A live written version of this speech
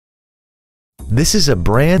This is a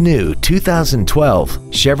brand new 2012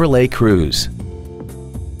 Chevrolet Cruze.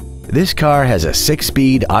 This car has a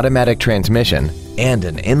 6-speed automatic transmission and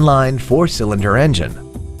an inline 4-cylinder engine.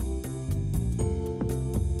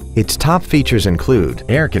 Its top features include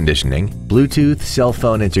air conditioning, Bluetooth cell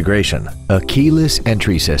phone integration, a keyless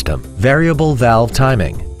entry system, variable valve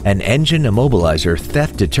timing, an engine immobilizer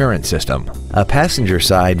theft deterrent system, a passenger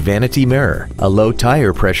side vanity mirror, a low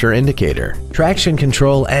tire pressure indicator, traction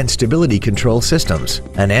control and stability control systems,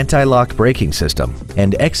 an anti-lock braking system,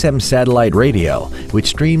 and XM satellite radio, which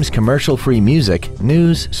streams commercial-free music,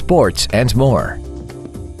 news, sports, and more.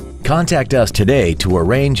 Contact us today to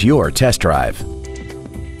arrange your test drive.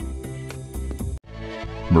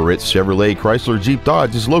 Moritz Chevrolet Chrysler Jeep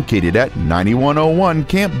Dodge is located at 9101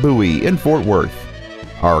 Camp Bowie in Fort Worth.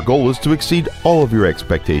 Our goal is to exceed all of your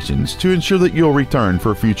expectations to ensure that you'll return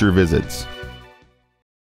for future visits.